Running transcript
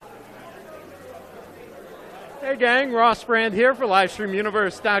Hey gang, Ross Brand here for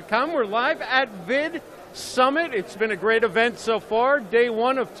LivestreamUniverse.com. We're live at VidSummit. It's been a great event so far. Day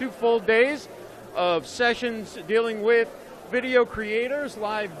one of 2 full days of sessions dealing with video creators,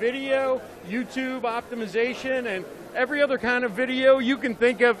 live video, YouTube optimization, and every other kind of video you can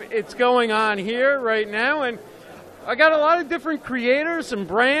think of. It's going on here right now. And I got a lot of different creators and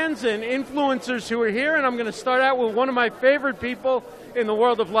brands and influencers who are here, and I'm going to start out with one of my favorite people in the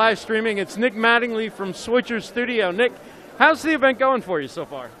world of live streaming. It's Nick Mattingly from Switcher Studio. Nick, how's the event going for you so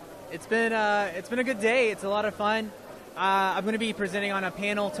far? It's been a good day. It's a lot of fun. I'm going to be presenting on a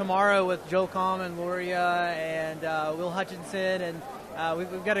panel tomorrow with Joel Comm and Loria and Will Hutchinson, and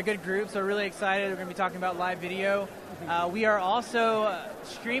we've got a good group, so we're really excited. We're going to be talking about live video. We are also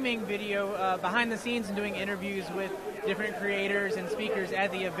streaming video behind the scenes and doing interviews with different creators and speakers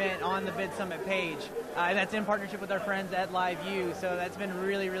at the event on the VidSummit page. And that's in partnership with our friends at LiveU, so that's been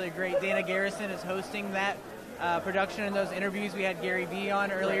really, really great. Dana Garrison is hosting that production and those interviews. We had Gary Vee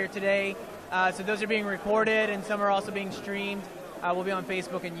on earlier today. So those are being recorded, and some are also being streamed. We'll be on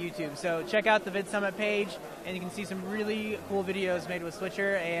Facebook and YouTube. So check out the VidSummit page, and you can see some really cool videos made with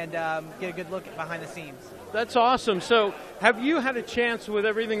Switcher and get a good look behind the scenes. That's awesome. So have you had a chance with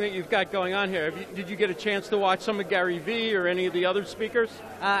everything that you've got going on here? Did you get a chance to watch some of Gary Vee or any of the other speakers?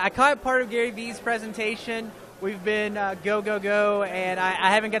 I caught part of Gary Vee's presentation. We've been go, go, go, and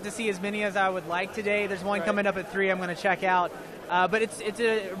I haven't got to see as many as I would like today. There's one coming up at 3 I'm going to check out. But it's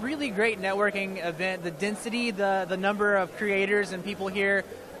a really great networking event. The density, the number of creators and people here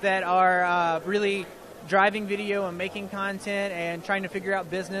that are really driving video and making content and trying to figure out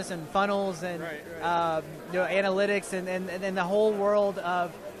business and funnels and analytics and the whole world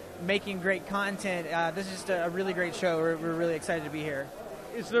of making great content. This is just a really great show. We're really excited to be here.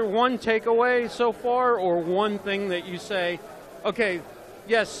 Is there one takeaway so far, or one thing that you say, okay,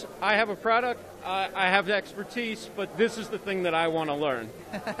 yes, I have a product, I have the expertise, but this is the thing that I want to learn?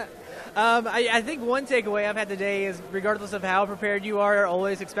 I think one takeaway I've had today is, regardless of how prepared you are,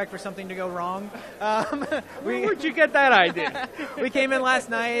 always expect for something to go wrong. Where'd you get that idea? We came in last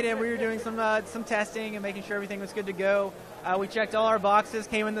night and we were doing some testing and making sure everything was good to go. We checked all our boxes,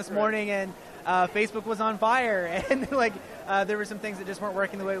 came in this morning, and Facebook was on fire, and there were some things that just weren't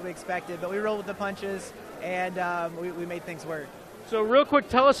working the way we expected. But we rolled with the punches, and we made things work. So real quick,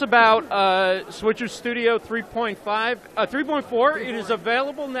 tell us about Switcher Studio 3.5, 3.4. It is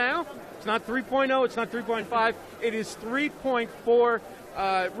available now. It's not 3.0, it's not 3.5. It is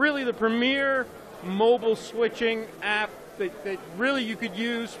 3.4, really the premier mobile switching app that really you could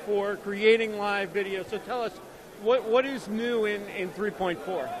use for creating live video. So tell us, what is new in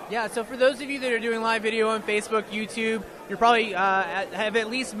 3.4? Yeah, so for those of you that are doing live video on Facebook, YouTube, you probably have at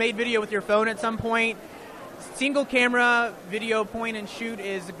least made video with your phone at some point. Single camera video point and shoot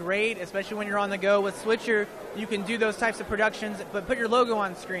is great, especially when you're on the go. With Switcher, you can do those types of productions, but put your logo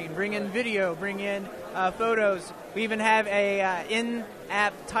on screen, bring in video, bring in photos. We even have a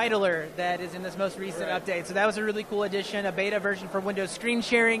in-app titler that is in this most recent update. So that was a really cool addition, a beta version for Windows screen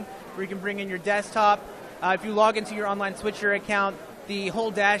sharing, where you can bring in your desktop. If you log into your online Switcher account, the whole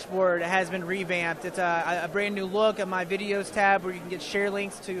dashboard has been revamped. It's a brand new look. At My Videos tab, where you can get share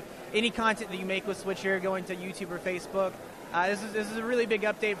links to any content that you make with Switcher, going to YouTube or Facebook. This is a really big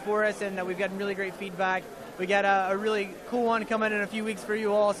update for us, and we've gotten really great feedback. We got a really cool one coming in a few weeks for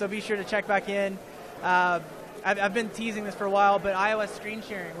you all, so be sure to check back in. I've been teasing this for a while, but iOS screen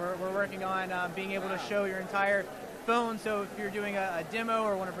sharing, we're working on being able to show your entire phone. So if you're doing a demo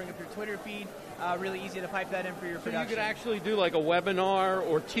or want to bring up your Twitter feed, really easy to pipe that in for your production. So you could actually do like a webinar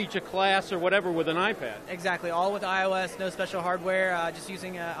or teach a class or whatever with an iPad. Exactly, all with iOS, no special hardware, just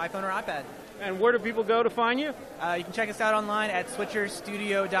using an iPhone or iPad. And where do people go to find you? You can check us out online at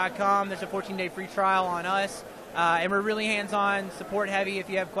switcherstudio.com. There's a 14-day free trial on us. And we're really hands-on, support-heavy. If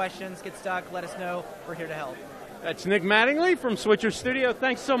you have questions, get stuck, let us know. We're here to help. That's Nick Mattingly from Switcher Studio.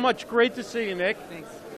 Thanks so much. Great to see you, Nick. Thanks.